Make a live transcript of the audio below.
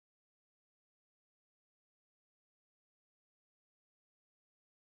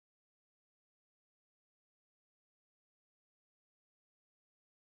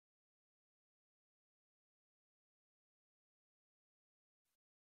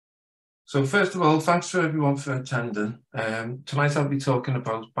So first of all, thanks for everyone for attending. Tonight I'll be talking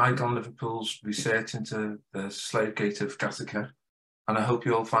about Bygone Liverpool's research into the slave gate of Gateacre, and I hope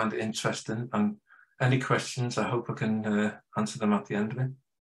you all find it interesting, and any questions, I hope I can answer them at the end of it.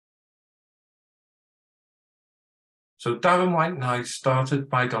 So Darren White and I started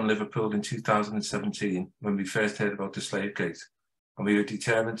Bygone Liverpool in 2017 when we first heard about the slave gate, and we were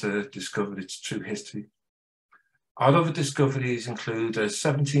determined to discover its true history. Our other discoveries include a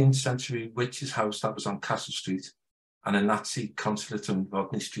 17th century witch's house that was on Castle Street and a Nazi consulate on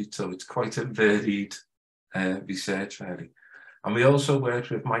Rodney Street, so it's quite a varied research really. And we also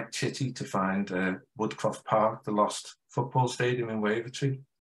worked with Mike Chitty to find Woodcroft Park, the lost football stadium in Wavertree.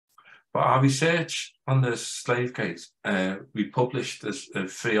 But our research on the slave gate, we published a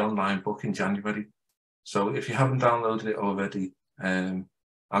free online book in January. So if you haven't downloaded it already,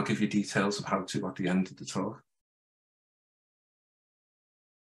 I'll give you details of how to at the end of the talk.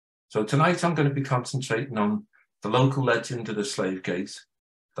 So tonight I'm going to be concentrating on the local legend of the slave gate,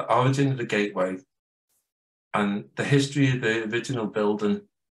 the origin of the gateway, and the history of the original building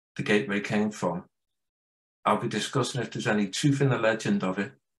the gateway came from. I'll be discussing if there's any truth in the legend of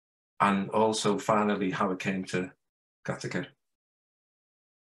it, and also finally how it came to Gateacre.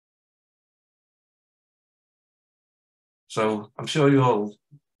 So I'm sure you're all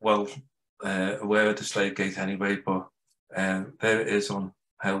well aware of the slave gate anyway, but there it is on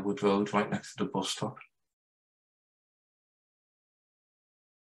Halewood Road, right next to the bus stop.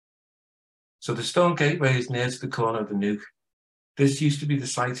 So the stone gateway is near to the corner of the Nuke. This used to be the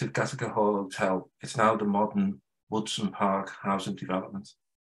site of Gateacre Hall Hotel. It's now the modern Woodson Park housing development.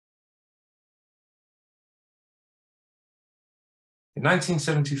 In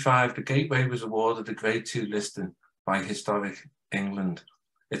 1975, the gateway was awarded a Grade 2 listing by Historic England.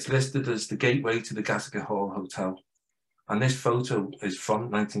 It's listed as the gateway to the Gateacre Hall Hotel. And this photo is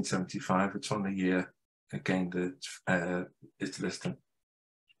from 1975. It's on the year it gained its listing.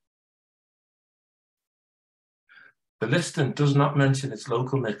 The listing does not mention its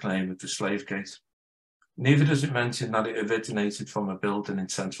local nickname of the slave gate. Neither does it mention that it originated from a building in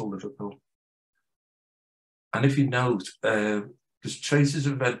central Liverpool. And if you note, there's traces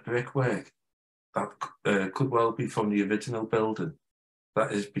of red brickwork that could well be from the original building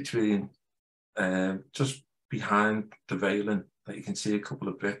that is between just behind the railing, that you can see a couple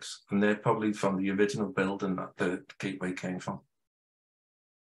of bricks, and they're probably from the original building that the gateway came from.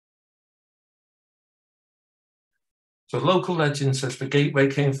 So local legend says the gateway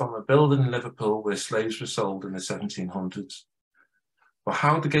came from a building in Liverpool where slaves were sold in the 1700s. But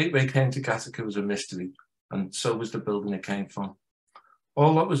how the gateway came to Gateacre was a mystery, and so was the building it came from.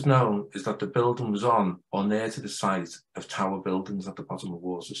 All that was known is that the building was on or near to the site of tower buildings at the bottom of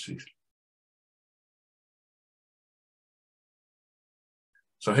Warsaw Street.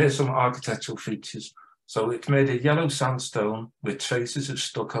 So here's some architectural features. So it's made of yellow sandstone with traces of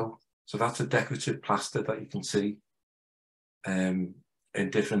stucco. So that's a decorative plaster that you can see in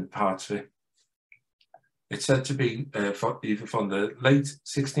different parts of it. It's said to be either from the late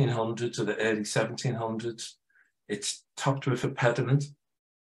 1600s or the early 1700s. It's topped with a pediment.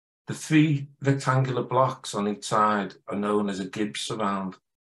 The three rectangular blocks on each side are known as a Gibbs surround,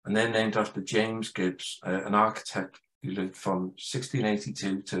 and they're named after James Gibbs, an architect who lived from 1682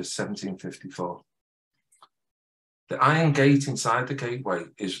 to 1754. The iron gate inside the gateway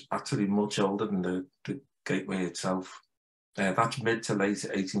is actually much older than the gateway itself. That's mid to late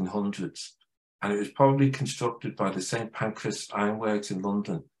 1800s, and it was probably constructed by the St Pancras Ironworks in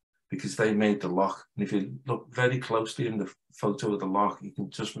London because they made the lock. And if you look very closely in the photo of the lock, you can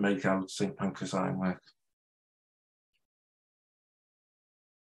just make out St Pancras Ironworks.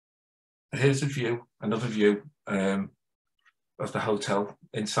 Here's a view, another view of the hotel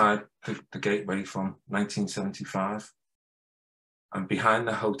inside the gateway from 1975. And behind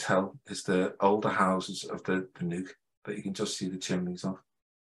the hotel is the older houses of the Nuke that you can just see the chimneys of.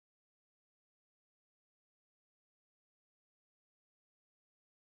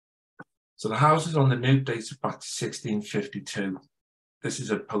 So the houses on the Nuke date back to 1652. This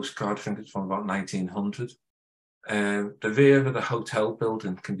is a postcard, I think it's from about 1900. The rear of the hotel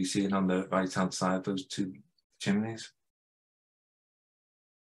building can be seen on the right-hand side, those two chimneys.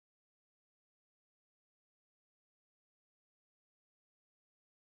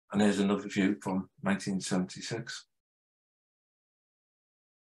 And here's another view from 1976.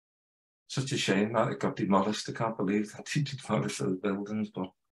 Such a shame that it got demolished. I can't believe that they demolished those buildings. But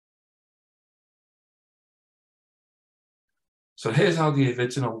so here's how the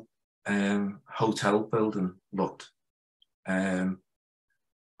original hotel building looked. I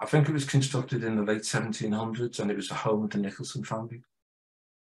think it was constructed in the late 1700s, and it was the home of the Nicholson family.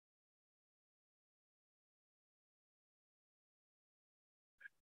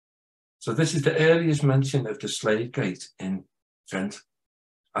 So this is the earliest mention of the slave gate in Trent.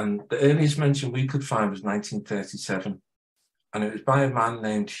 And the earliest mention we could find was 1937. And it was by a man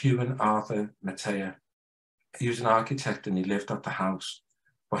named Hugh Arthur Matea. He was an architect and he lived at the house.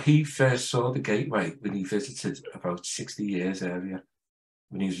 But he first saw the gateway when he visited about 60 years earlier,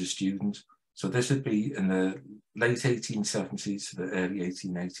 when he was a student. So this would be in the late 1870s to the early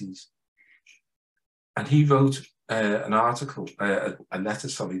 1880s. And he wrote an article, a letter,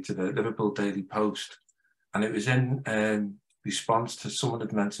 sorry, to the Liverpool Daily Post. And it was in response to someone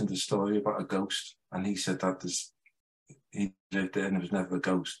had mentioned a story about a ghost. And he said that he lived there and there was never a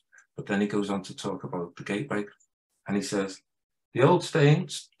ghost. But then he goes on to talk about the gateway. And he says, the old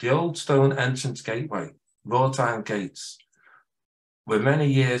stone entrance gateway, wrought iron gates, were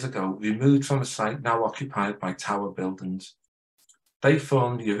many years ago removed from a site now occupied by tower buildings. They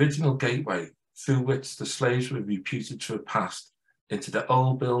formed the original gateway through which the slaves were reputed to have passed into the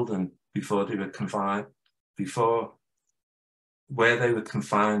old building before they were confined, where they were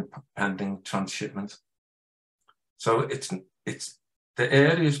confined pending transshipment. So it's the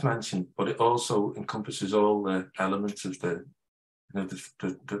earliest mentioned, but it also encompasses all the elements of the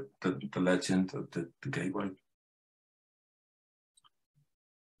legend of the gateway.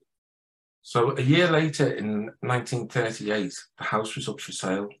 So a year later, in 1938, the house was up for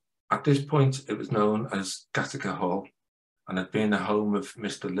sale. At this point, it was known as Gateacre Hall and had been the home of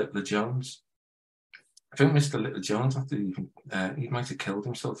Mr. Littler Jones. I think Mr. Littler Jones, after he might have killed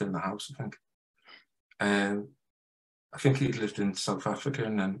himself in the house, I think. I think he lived in South Africa,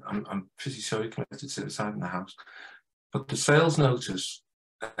 and then I'm pretty sure he committed suicide in the house. But the sales notice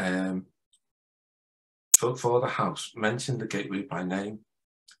for the house mentioned the gateway by name.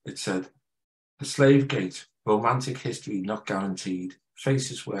 It said, "The Slave Gate, romantic history not guaranteed,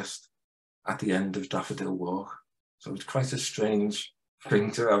 faces west at the end of Daffodil Walk." So it's quite a strange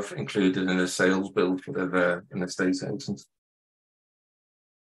thing to have included in a sales bill for an estate agent.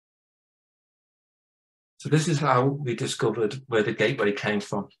 So this is how we discovered where the gateway came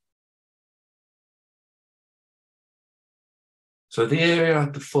from. So the area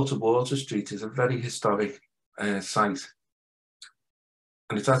at the foot of Water Street is a very historic site.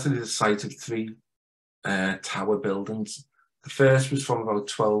 And it's actually the site of three tower buildings. The first was from about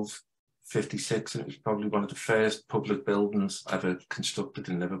 1256, and it was probably one of the first public buildings ever constructed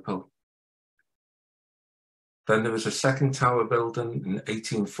in Liverpool. Then there was a second tower building in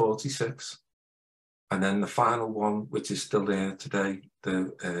 1846. And then the final one, which is still there today,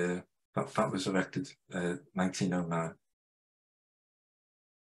 that was erected 1909.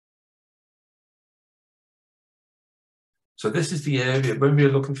 So this is the area, when we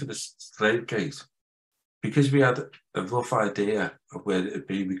were looking for the slave gate, because we had a rough idea of where it would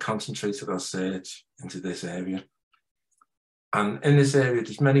be, we concentrated our search into this area. And in this area,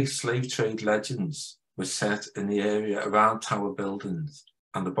 there's many slave trade legends were set in the area around tower buildings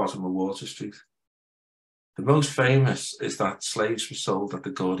and the bottom of Water Street. The most famous is that slaves were sold at the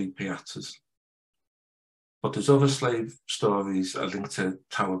gaudy piazzas. But there's other slave stories that are linked to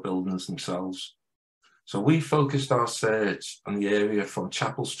tower buildings themselves. So we focused our search on the area from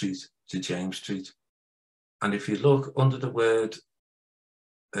Chapel Street to James Street. And if you look under the word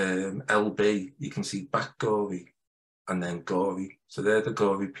LB, you can see Back Gory and then Gory. So they're the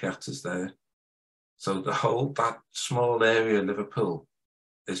Gory piazzas there. So that small area of Liverpool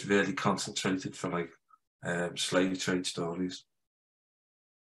is really concentrated for like slave trade stories.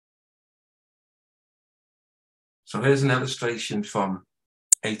 So here's an illustration from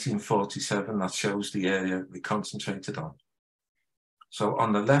 1847 that shows the area we concentrated on. So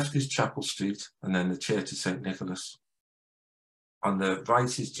on the left is Chapel Street and then the Church of St. Nicholas. On the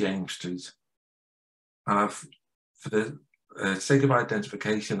right is James Street. And for the sake of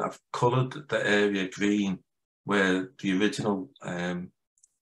identification, I've coloured the area green where the original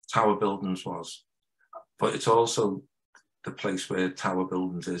tower buildings was. But it's also the place where Tower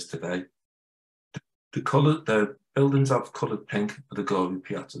Buildings is today. The buildings I've coloured pink are the Gory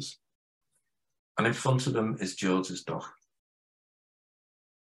piazzas. And in front of them is George's Dock.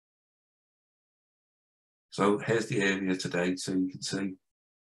 So here's the area today. So you can see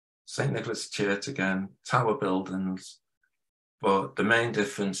St. Nicholas Church again, Tower Buildings. But the main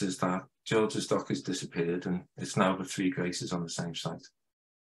difference is that George's Dock has disappeared and it's now the Three Graces on the same site.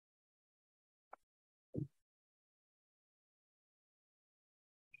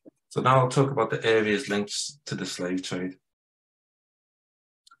 So now I'll talk about the areas linked to the slave trade.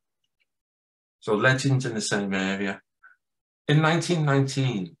 So legends in the same area. In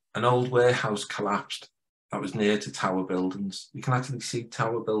 1919, an old warehouse collapsed that was near to Tower Buildings. You can actually see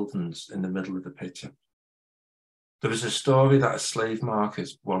Tower Buildings in the middle of the picture. There was a story that a slave market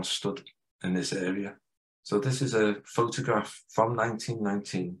once stood in this area. So this is a photograph from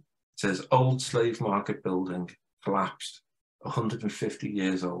 1919. It says, old slave market building collapsed, 150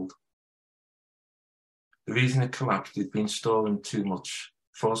 years old. The reason it collapsed, they'd been storing too much,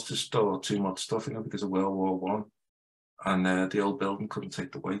 forced to store too much stuff in it because of World War I. And the old building couldn't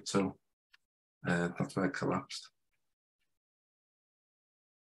take the weight, so that's why it collapsed.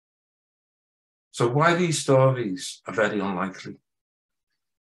 So why these stories are very unlikely.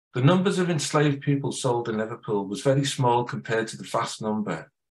 The numbers of enslaved people sold in Liverpool was very small compared to the vast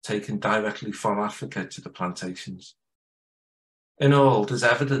number taken directly from Africa to the plantations. In all, there's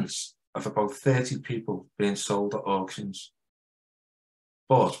evidence of about 30 people being sold at auctions.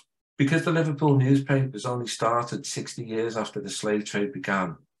 But because the Liverpool newspapers only started 60 years after the slave trade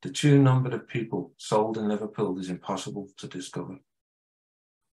began, the true number of people sold in Liverpool is impossible to discover.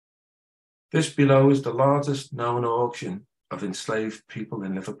 This below is the largest known auction of enslaved people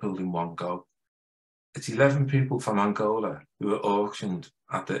in Liverpool in one go. It's 11 people from Angola who were auctioned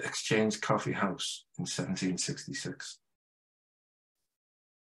at the Exchange Coffee House in 1766.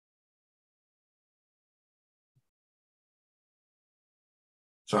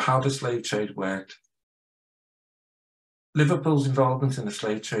 So how the slave trade worked. Liverpool's involvement in the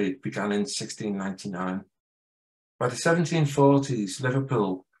slave trade began in 1699. By the 1740s,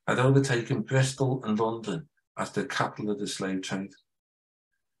 Liverpool had overtaken Bristol and London as the capital of the slave trade.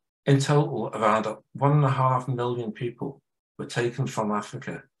 In total, around 1.5 million people were taken from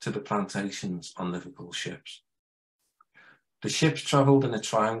Africa to the plantations on Liverpool ships. The ships travelled in a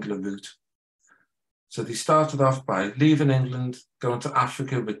triangular route. So they started off by leaving England, going to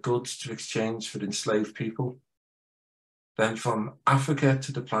Africa with goods to exchange for enslaved people. Then from Africa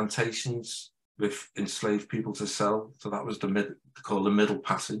to the plantations with enslaved people to sell. So that was called the Middle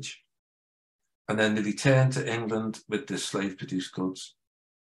Passage. And then they returned to England with the slave-produced goods.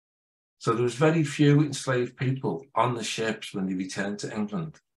 So there was very few enslaved people on the ships when they returned to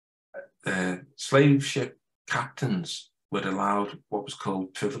England. Slave ship captains were allowed what was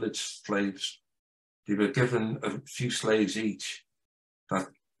called privileged slaves. They were given a few slaves each that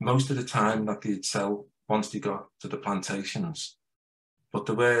most of the time that they'd sell once they got to the plantations. But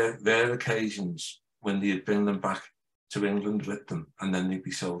there were rare occasions when they'd bring them back to England with them and then they'd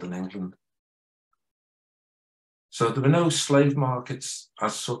be sold in England. So there were no slave markets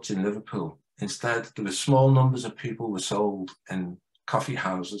as such in Liverpool. Instead, there were small numbers of people who were sold in coffee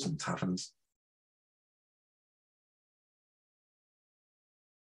houses and taverns.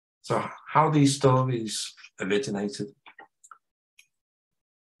 So how these stories originated.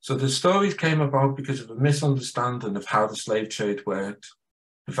 So the stories came about because of a misunderstanding of how the slave trade worked.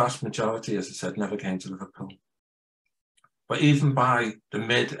 The vast majority, as I said, never came to Liverpool. But even by the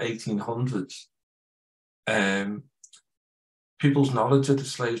mid-1800s, people's knowledge of the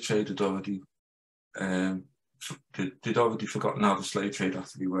slave trade had already, they'd already forgotten how the slave trade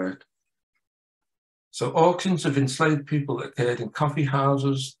actually worked. So auctions of enslaved people occurred in coffee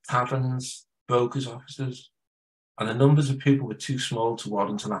houses, taverns, brokers' offices, and the numbers of people were too small to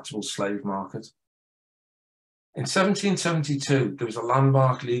warrant an actual slave market. In 1772, there was a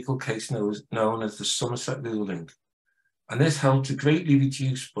landmark legal case known as the Somerset ruling, and this helped to greatly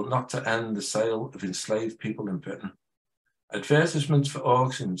reduce, but not to end, the sale of enslaved people in Britain. Advertisements for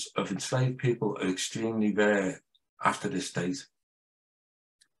auctions of enslaved people are extremely rare after this date.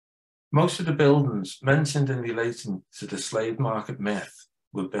 Most of the buildings mentioned in relation to the slave market myth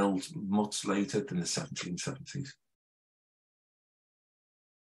were built much later than the 1770s.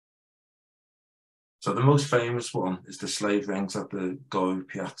 So the most famous one is the slave rings at the Gori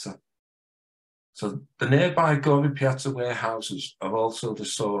Piazza. So the nearby Gori Piazza warehouses are also the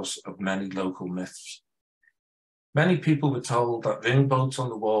source of many local myths. Many people were told that ring boats on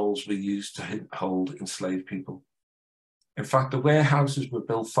the walls were used to hold enslaved people. In fact, the warehouses were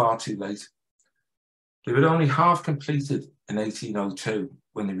built far too late. They were only half completed in 1802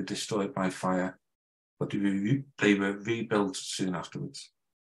 when they were destroyed by fire, but they were rebuilt soon afterwards.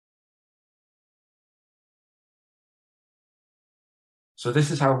 So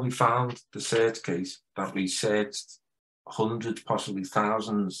this is how we found the search case, that we searched hundreds, possibly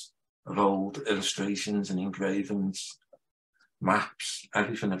thousands of old illustrations and engravings, maps,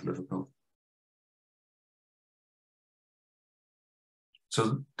 everything of Liverpool.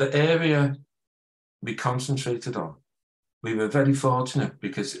 So the area we concentrated on, we were very fortunate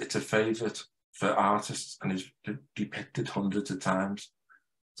because it's a favourite for artists and is depicted hundreds of times.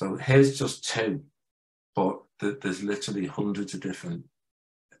 So here's just two, but there's literally hundreds of different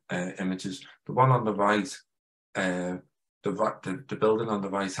images. The one on the right, the building on the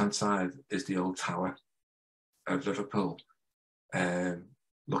right-hand side is the old tower. of Liverpool,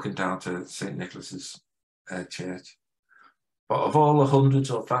 looking down to St. Nicholas's church. But of all the hundreds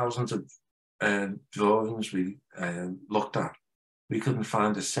or thousands of drawings we looked at, we couldn't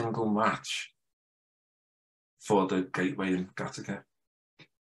find a single match for the gateway in Gateacre.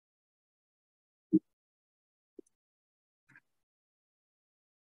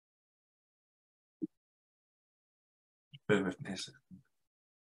 Bear with me a second.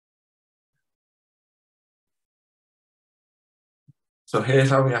 So here's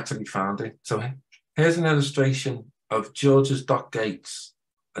how we actually found it. So here's an illustration of George's Dock Gates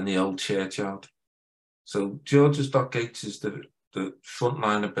and the old churchyard. So George's Dock Gates is the front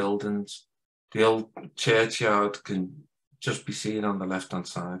line of buildings. The old churchyard can just be seen on the left-hand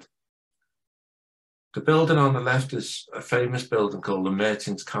side. The building on the left is a famous building called the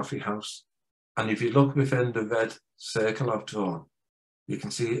Merchant's Coffee House. And if you look within the red circle I've drawn, you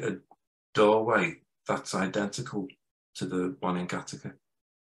can see a doorway that's identical to the one in Gateacre.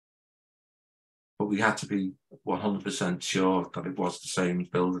 But we had to be 100% sure that it was the same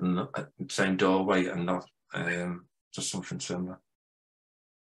building, same doorway, and not just something similar.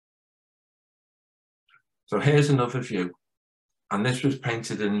 So here's another view. And this was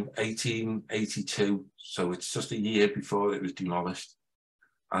painted in 1882, so it's just a year before it was demolished.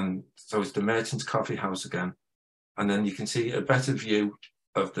 And so it's the Merchant's Coffee House again. And then you can see a better view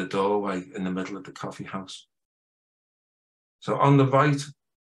of the doorway in the middle of the coffee house. So on the right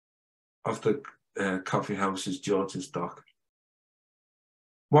of the coffee house is George's Dock.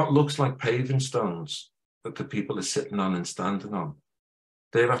 What looks like paving stones that the people are sitting on and standing on,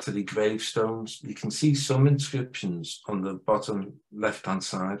 they're actually gravestones. You can see some inscriptions on the bottom left-hand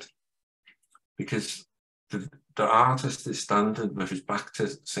side because the artist is standing with his back to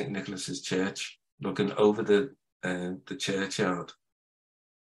St. Nicholas's Church, looking over the churchyard.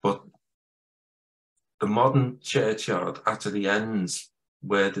 But the modern churchyard actually ends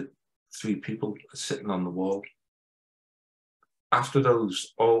where the three people are sitting on the wall. After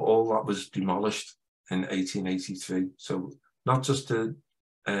those, all that was demolished in 1883. So not just the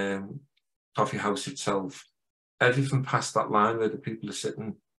coffee house itself, everything past that line where the people are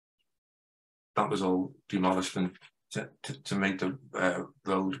sitting, that was all demolished and to make the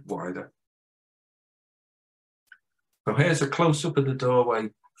road wider. So here's a close-up of the doorway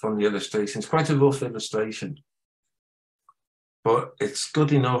from the illustration. It's quite a rough illustration, but it's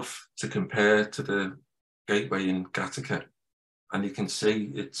good enough to compare to the gateway in Gateacre. And you can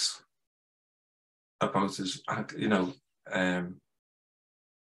see it's about as, you know,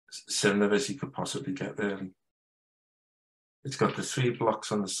 similar as you could possibly get, really. It's got the 3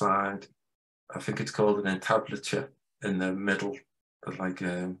 blocks on the side. I think it's called an entablature in the middle, like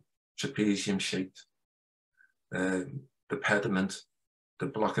trapezium shaped. The pediment, the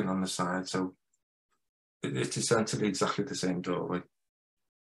blocking on the side. So it's essentially exactly the same doorway.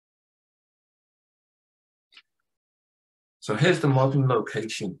 So here's the modern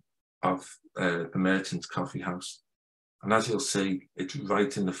location of the Merchant's Coffee House. And as you'll see, it's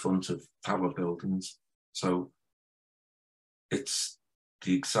right in the front of Tower Buildings. So it's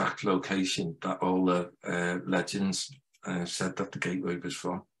the exact location that all the legends said that the gateway was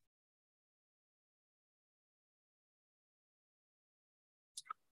from.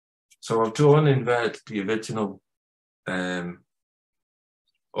 So I've drawn in red the original, or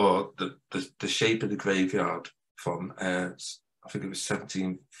the shape of the graveyard from, I think it was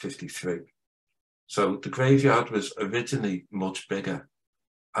 1753. So the graveyard was originally much bigger,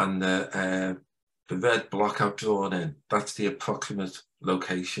 and the red block I've drawn in, that's the approximate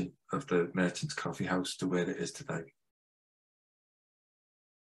location of the Merchant's Coffee House to where it is today.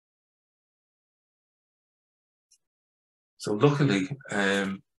 So luckily,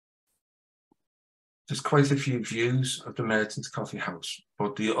 there's quite a few views of the Merchant's Coffee House,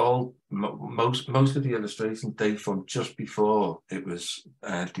 but most of the illustrations date from just before it was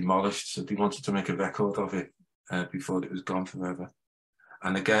demolished. So they wanted to make a record of it before it was gone forever.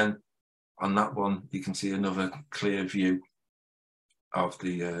 And again, on that one, you can see another clear view of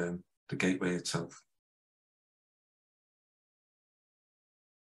the gateway itself.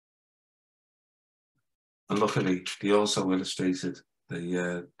 And luckily, they also illustrated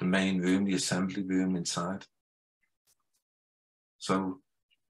the main room, the assembly room inside. So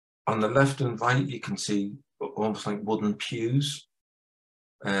on the left and right, you can see almost like wooden pews.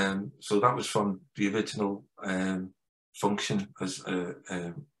 So that was from the original function as a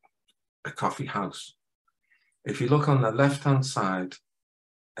coffee house. If you look on the left-hand side,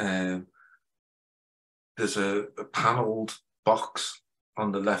 there's a panelled box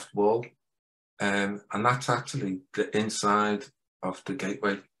on the left wall, and that's actually the inside of the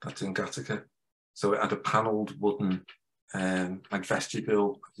gateway that's in Gateacre. So it had a panelled wooden like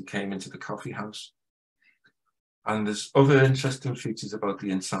vestibule as you came into the coffee house. And there's other interesting features about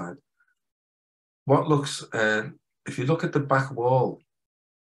the inside. What looks, if you look at the back wall,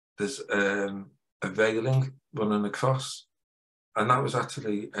 there's a railing running across, and that was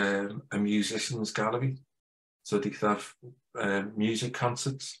actually a musician's gallery. So they could have music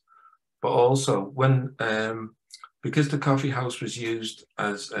concerts. But also, when because the coffee house was used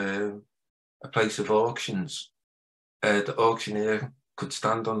as a place of auctions, the auctioneer could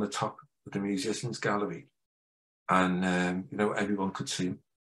stand on the top of the musician's gallery, and you know, everyone could see him.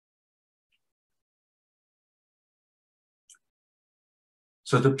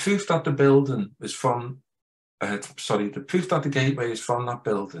 So the proof that the building is from, the proof that the gateway is from that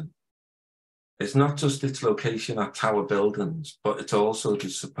building is not just its location at Tower Buildings, but it's also the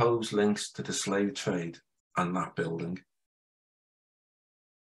supposed links to the slave trade and that building.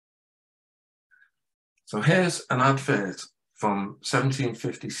 So here's an advert from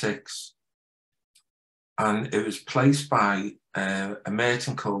 1756, and it was placed by a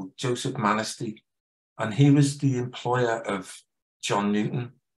merchant called Joseph Manistee, and he was the employer of John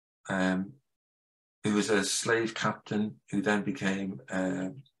Newton, who was a slave captain who then became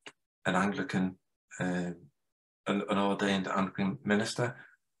an Anglican, an ordained Anglican minister,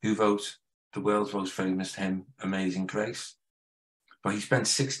 who wrote the world's most famous hymn, Amazing Grace. But he spent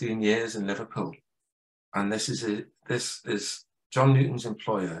 16 years in Liverpool, and this is John Newton's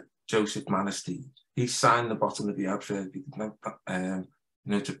employer, Joseph Manistee. He signed the bottom of the advert, you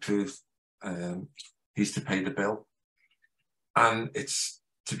know, to prove he's to pay the bill. And it's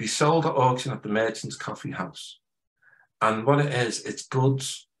to be sold at auction at the Merchant's Coffee House. And what it is, it's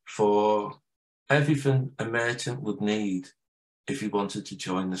goods for everything a merchant would need if he wanted to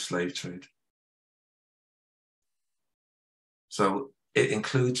join the slave trade. So it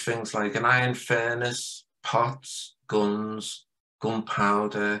includes things like an iron furnace, pots, guns,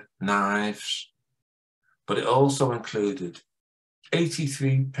 gunpowder, knives, but it also included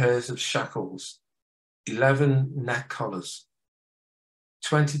 83 pairs of shackles, 11 neck collars,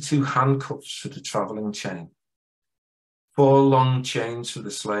 22 handcuffs for the travelling chain, 4 long chains for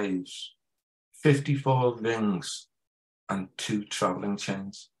the slaves, 54 rings, and 2 travelling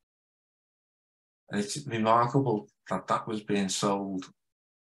chains. And it's remarkable that that was being sold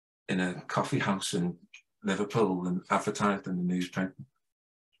in a coffee house in Liverpool and advertised in the newspaper.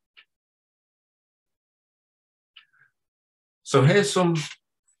 So here's some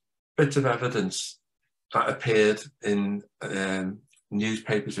bits of evidence that appeared in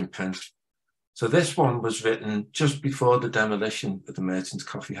newspapers in print. So this one was written just before the demolition of the Merchant's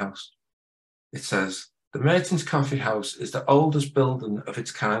Coffee House. It says, "The Merchant's Coffee House is the oldest building of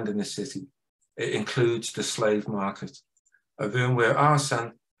its kind in the city. It includes the slave market, a room where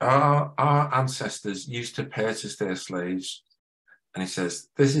our ancestors used to purchase their slaves." And he says,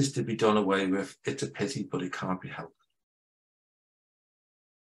 "This is to be done away with. It's a pity, but it can't be helped."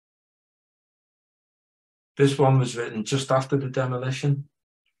 This one was written just after the demolition.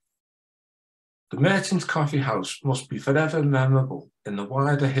 "The Merchant's Coffee House must be forever memorable in the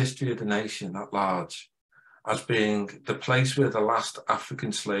wider history of the nation at large as being the place where the last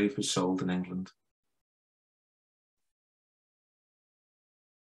African slave was sold in England."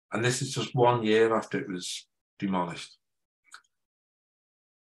 And this is just 1 year after it was demolished.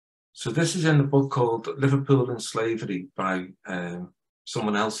 So this is in a book called Liverpool in Slavery by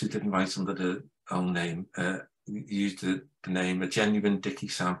someone else who didn't write under their own name, used the name A Genuine Dickie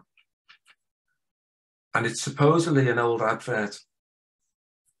Sam. And it's supposedly an old advert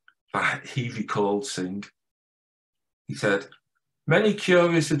that he recalled seeing. He said, "Many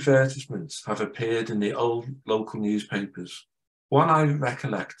curious advertisements have appeared in the old local newspapers. One I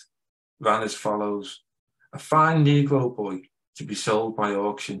recollect ran as follows: a fine Negro boy to be sold by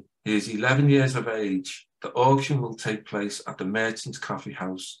auction. He is 11 years of age. The auction will take place at the Merchant's Coffee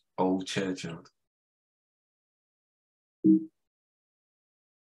House, Old Churchyard."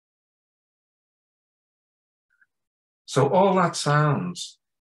 So all that sounds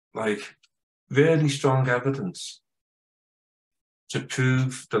like really strong evidence to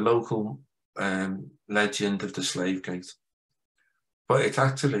prove the local legend of the slave gate. But it's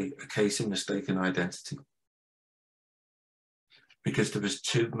actually a case of mistaken identity, because there was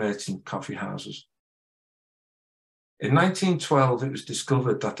 2 merchant coffee houses. In 1912, it was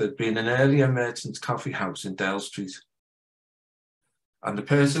discovered that there'd been an earlier merchant's coffee house in Dale Street. And the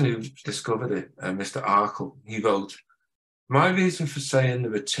person who discovered it, Mr. Arkle, he wrote, "My reason for saying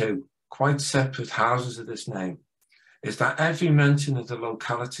there were 2 quite separate houses of this name is that every mention of the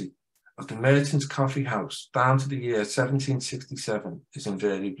locality of the Merchant's Coffee House down to the year 1767 is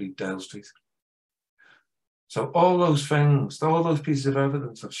invariably Dale Street." So all those things, all those pieces of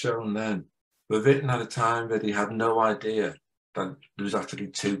evidence I've shown then were written at a time where they had no idea that there was actually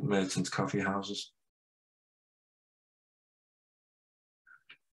two merchants' coffee houses.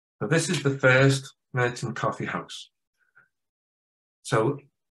 So this is the first merchant coffee house. So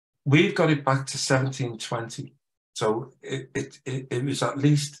we've got it back to 1720. So it was at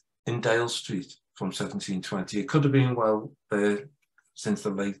least in Dale Street from 1720. It could have been well there since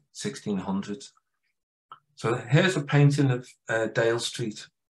the late 1600s. So here's a painting of Dale Street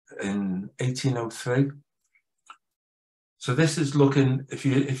in 1803. So this is looking, if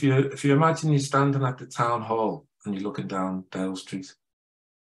you imagine you're standing at the town hall and you're looking down Dale Street.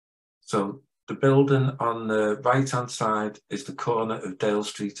 So the building on the right-hand side is the corner of Dale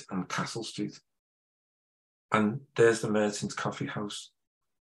Street and Castle Street. And there's the Merchant's Coffee House.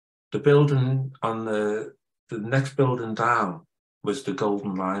 The building on the next building down was the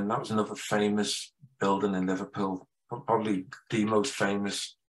Golden Lion. That was another famous building in Liverpool, probably the most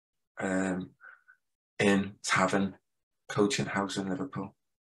famous inn, tavern, coaching house in Liverpool.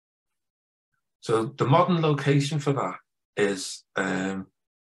 So the modern location for that is, you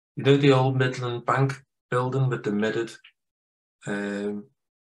know, the old Midland Bank building with the mitted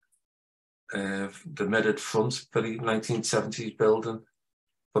front for the 1970s building.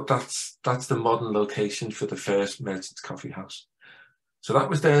 But that's the modern location for the first Merchant's Coffee House. So that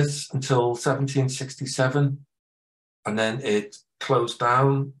was there until 1767, and then it closed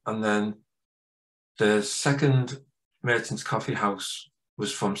down, and then the second Merchant's Coffee House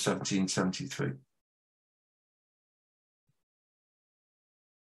was from 1773.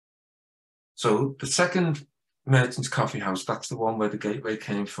 So the second Merchant's Coffee House, that's the one where the gateway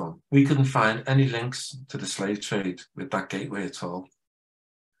came from. We couldn't find any links to the slave trade with that gateway at all.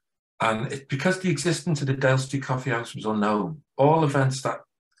 And because the existence of the Dale Street Coffee House was unknown, all events that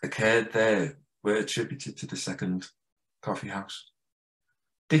occurred there were attributed to the second coffee house.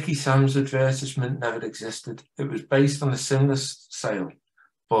 Dickie Sam's advertisement never existed. It was based on a similar sale,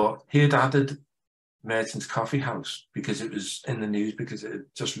 but he had added Merchant's Coffee House because it was in the news because it had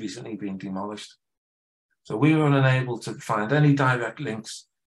just recently been demolished. So we were unable to find any direct links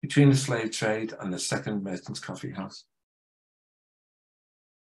between the slave trade and the second Merchant's Coffee House.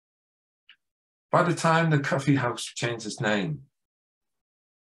 By the time the coffee house changed its name,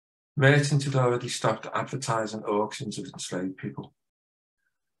 Merchant had already stopped advertising auctions of enslaved people.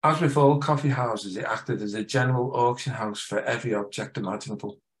 As with all coffee houses, it acted as a general auction house for every object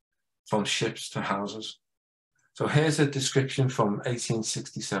imaginable, from ships to houses. So here's a description from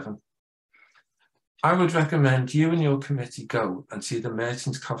 1867. I would recommend you and your committee go and see the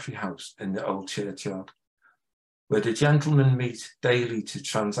Merchant's Coffee House in the old churchyard, where the gentlemen meet daily to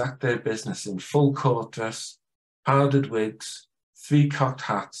transact their business in full court dress, powdered wigs, three-cocked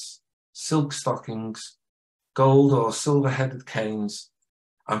hats, silk stockings, gold or silver-headed canes,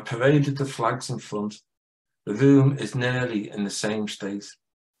 and paraded the flags in front. The room is nearly in the same state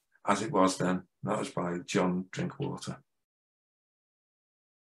as it was then. That was by John Drinkwater.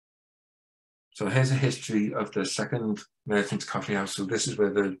 So here's a history of the second Merchant's Coffee House. So this is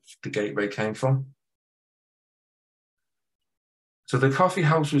where the gateway came from. So the coffee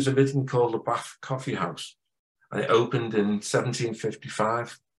house was originally called the Bath Coffee House, and it opened in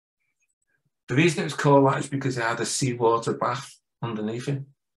 1755. The reason it was called that is because it had a seawater bath underneath it.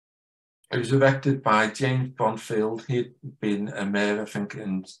 It was erected by James Bonfield. He had been a mayor, I think,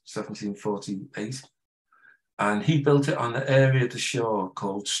 in 1748. And he built it on the area of the shore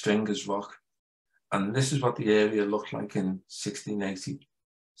called Stringer's Rock. And this is what the area looked like in 1680.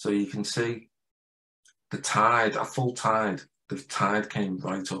 So you can see the tide, a full tide, the tide came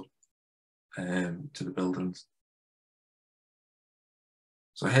right up to the buildings.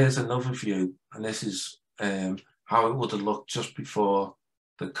 So here's another view, and this is how it would have looked just before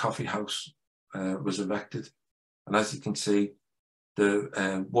the coffee house was erected. And as you can see,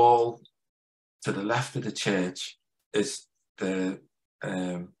 the wall to the left of the church is the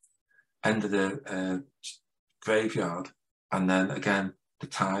end of the graveyard, and then again the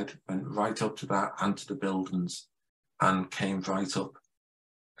tide went right up to that and to the buildings and came right up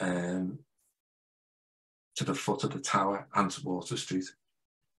to the foot of the tower and to Water Street.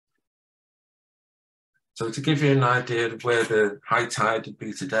 So to give you an idea of where the high tide would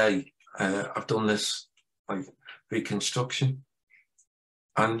be today, I've done this like reconstruction,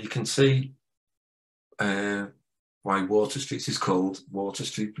 and you can see why Water Street is called Water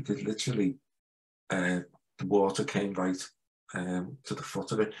Street, because literally the water came right to the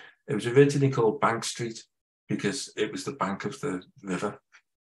foot of it. It was originally called Bank Street because it was the bank of the river.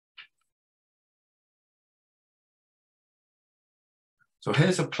 So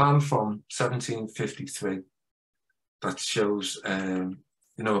here's a plan from 1753. that shows, you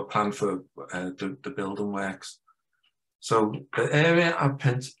know, a plan for the building works. So the area I've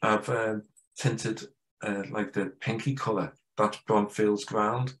tinted like the pinky colour, that's Bromfields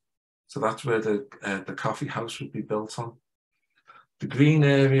Ground. So that's where the coffee house would be built on. The green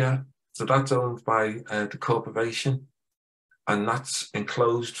area, so that's owned by the corporation, and that's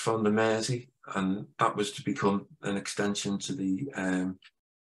enclosed from the Mersey, and that was to become an extension to the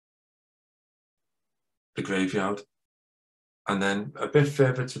graveyard. And then a bit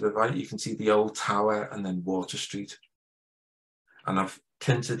further to the right, you can see the old tower and then Water Street. And I've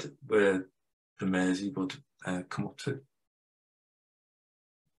tinted where the Mersey would come up to.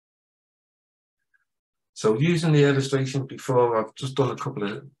 So using the illustration before, I've just done a couple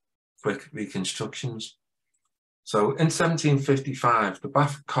of quick reconstructions. So in 1755, the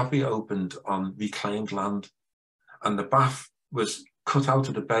Bath Coffee opened on reclaimed land, and the bath was cut out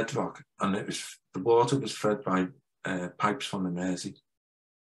of the bedrock, and the water was fed by pipes from the Mersey.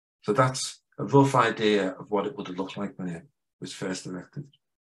 So that's a rough idea of what it would have looked like when it was first erected.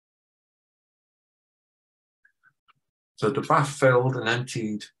 So the bath filled and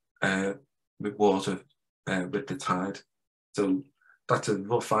emptied with water with the tide. So that's a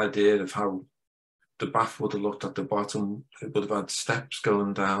rough idea of how the bath would have looked at the bottom. It would have had steps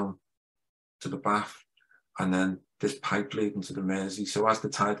going down to the bath, and then this pipe leading to the Mersey. So as the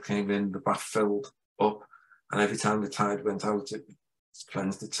tide came in, the bath filled up, and every time the tide went out, it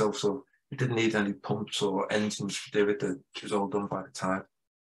cleansed itself. So it didn't need any pumps or engines to do it. It was all done by the tide.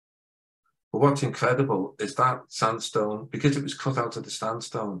 But what's incredible is that sandstone, because it was cut out of the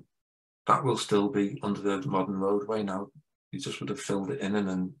sandstone, that will still be under the modern roadway now. You just would have filled it in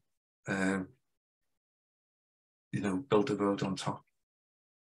and then, you know, built a road on top.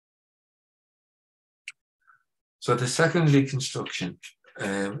 So the second reconstruction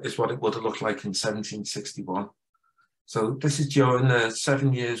is what it would have looked like in 1761. So this is during the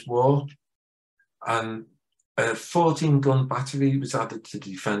 7 Years' War, and a 14-gun battery was added to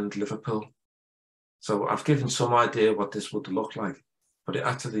defend Liverpool. So I've given some idea what this would look like, but it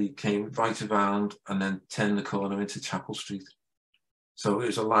actually came right around and then turned the corner into Chapel Street. So it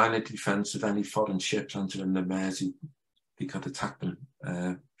was a line of defence of any foreign ships entering the Mersey. They could attack them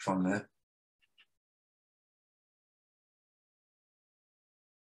from there.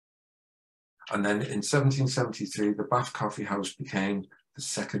 And then in 1773, the Bath Coffee House became the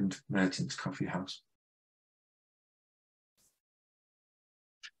second Merchants' Coffee House.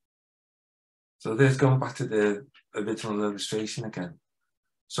 So there's going back to the original illustration again.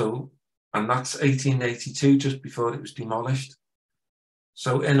 So, and that's 1882, just before it was demolished.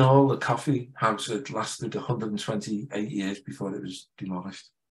 So in all, the coffee house had lasted 128 years before it was demolished.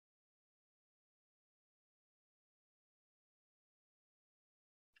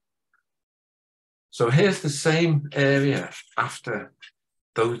 So here's the same area after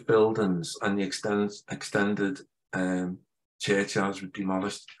those buildings and the extended churchyards were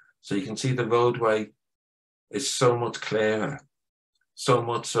demolished. So you can see the roadway is so much clearer, so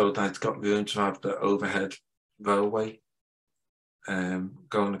much so that it's got room to have the overhead railway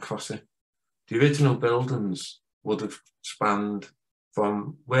going across it. The original buildings would have spanned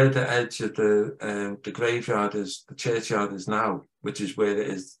from where the edge of the graveyard is, the churchyard is now, which is where it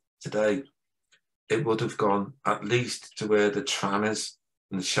is today. It would have gone at least to where the tram is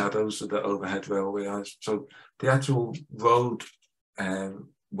and the shadows of the overhead railway are. So the actual road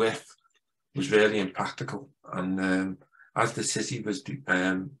width was really impractical. And as the city was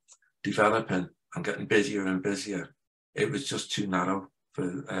developing and getting busier and busier, it was just too narrow for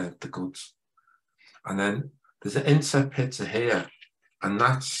the goods. And then there's an inset picture here, and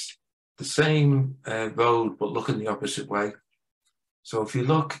that's the same road, but looking the opposite way. So if you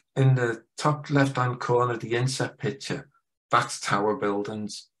look in the top left-hand corner, the inset picture, that's tower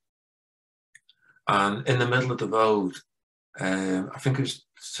buildings. And in the middle of the road, I think it was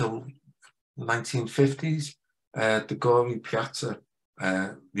till 1950s, the Gory Piazza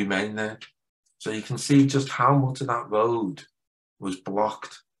remained there. So you can see just how much of that road was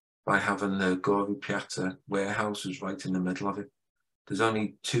blocked by having the Gory Piazza warehouses right in the middle of it. There's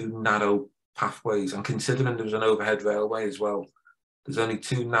only two narrow pathways, and considering there was an overhead railway as well, there's only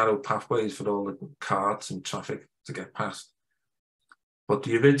two narrow pathways for all the carts and traffic to get past. But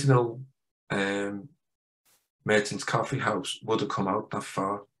the original Merchants' Coffee House would have come out that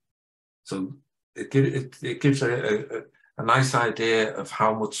far. So it gives a nice idea of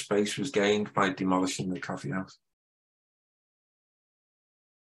how much space was gained by demolishing the coffee house.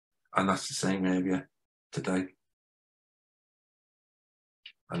 And that's the same area today.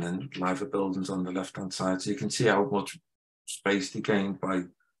 And then liver buildings on the left-hand side. So you can see how much space they gained by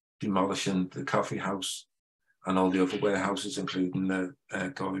demolishing the coffee house and all the other warehouses, including the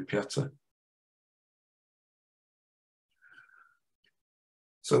Gory Piazza.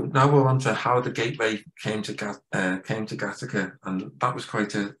 So now we're on to how the gateway came to Gateacre, and that was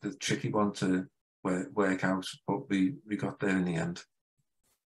quite a tricky one to work out, but we got there in the end.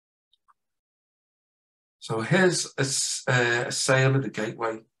 So here's a sale of the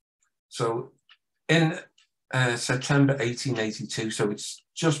gateway. So in September 1882, so it's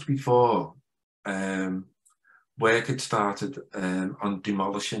just before work had started on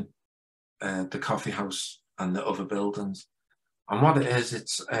demolishing the coffee house and the other buildings. And what it is,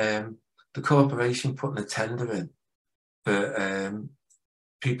 it's the corporation putting a tender in for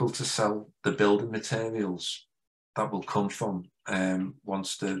people to sell the building materials that will come from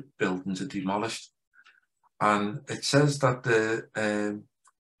once the buildings are demolished. And it says that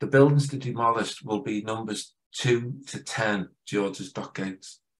the buildings to demolish will be numbers 2 to 10 George's Dock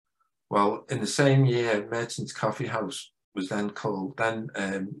Gates. Well, in the same year, Merchant's Coffee House was then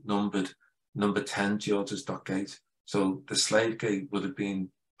numbered number 10 George's Dock Gate. So the slave gate would have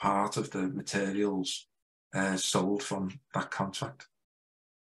been part of the materials sold from that contract.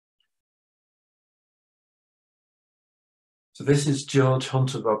 So this is George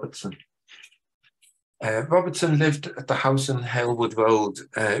Hunter Robertson. Robertson lived at the house in Halewood Road.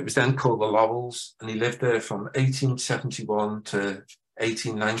 It was then called the Laurels, and he lived there from 1871 to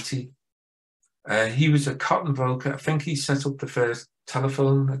 1890. He was a cotton broker. I think he set up the first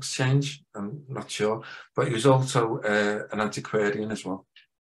telephone exchange. I'm not sure, but he was also an antiquarian as well.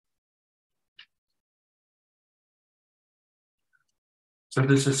 So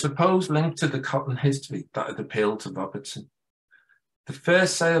there's a supposed link to the cotton history that had appealed to Robertson. The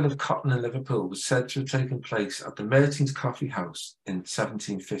first sale of cotton in Liverpool was said to have taken place at the Merchant's Coffee House in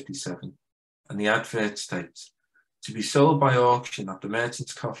 1757, and the advert states, "To be sold by auction at the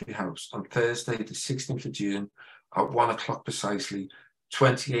Merchant's Coffee House on Thursday the 16th of June at 1 o'clock precisely,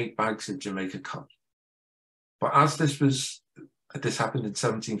 28 bags of Jamaica cotton." But as this happened in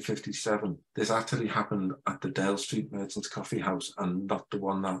 1757, this actually happened at the Dale Street Merchant's Coffee House and not the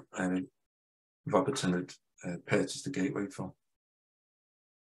one that Robertson had purchased the gateway from.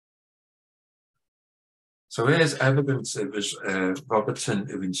 So here's evidence it was Robertson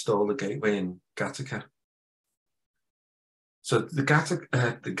who installed the gateway in Gateacre. So the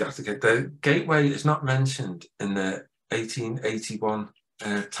gateway is not mentioned in the 1881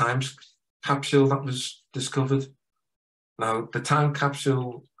 time capsule that was discovered. Now, the time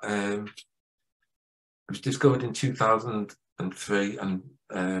capsule was discovered in 2003, and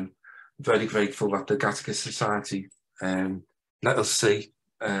very grateful that the Gateacre Society let us see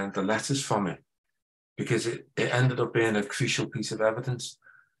the letters from it, because it ended up being a crucial piece of evidence.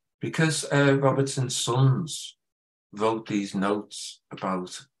 Because Robertson's sons wrote these notes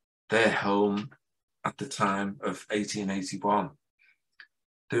about their home at the time of 1881,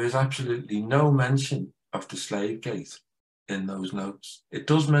 there is absolutely no mention of the slave gate in those notes. It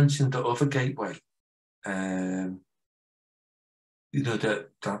does mention the other gateway, you know,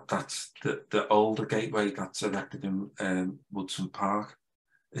 that's the older gateway that's erected in Woodson Park.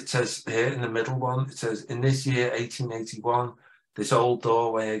 It says here in the middle one, it says, "In this year, 1881, this old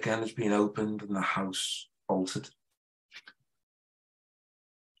doorway again has been opened and the house altered."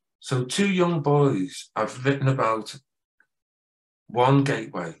 So 2 young boys have written about one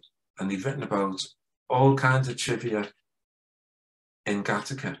gateway, and they've written about all kinds of trivia in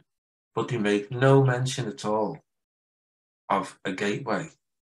Gateacre, but they make no mention at all of a gateway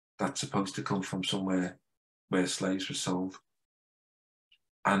that's supposed to come from somewhere where slaves were sold.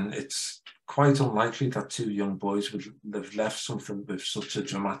 And it's quite unlikely that 2 young boys would have left something with such a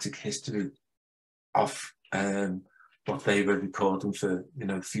dramatic history of what they were recording for, you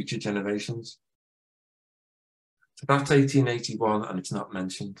know, future generations. So that's 1881, and it's not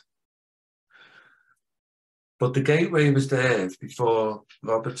mentioned. But the gateway was there before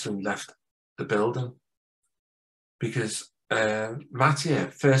Robertson left the building, because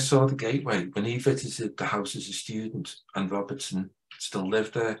Mathieu first saw the gateway when he visited the house as a student, and Robertson still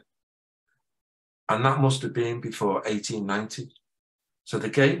lived there. And that must have been before 1890. So the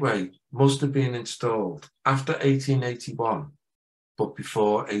gateway must have been installed after 1881, but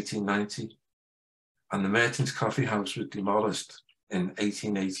before 1890. And the Merchant's Coffee House was demolished in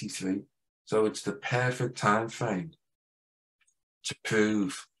 1883. So it's the perfect time frame to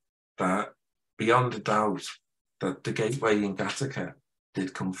prove that, beyond a doubt, that the gateway in Gateacre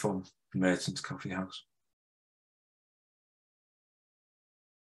did come from the Merchant's Coffee House.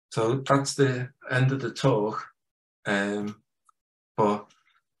 So that's the end of the talk. But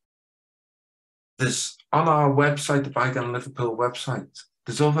there's, on our website, the Bygone Liverpool website,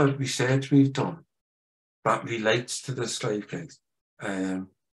 there's other research we've done that relates to the slave gate.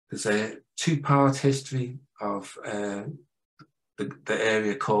 There's a two-part history of the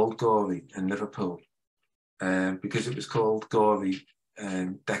area called Gorey in Liverpool, because it was called Gorey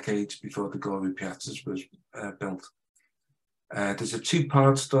decades before the Gorey Piazzas was built. There's a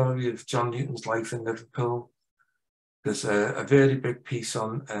two-part story of John Newton's life in Liverpool. There's a very big piece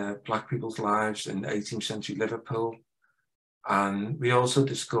on Black people's lives in 18th century Liverpool. And we also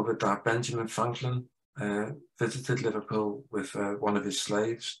discovered that Benjamin Franklin visited Liverpool with one of his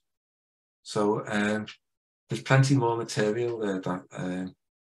slaves. So there's plenty more material there that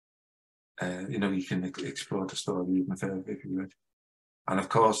you know, you can explore the story even further if you would. And of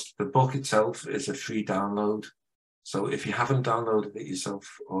course, the book itself is a free download. So if you haven't downloaded it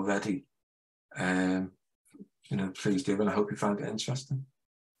yourself already, you know, please do, and I hope you find it interesting.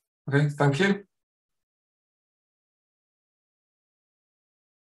 Okay, thank you.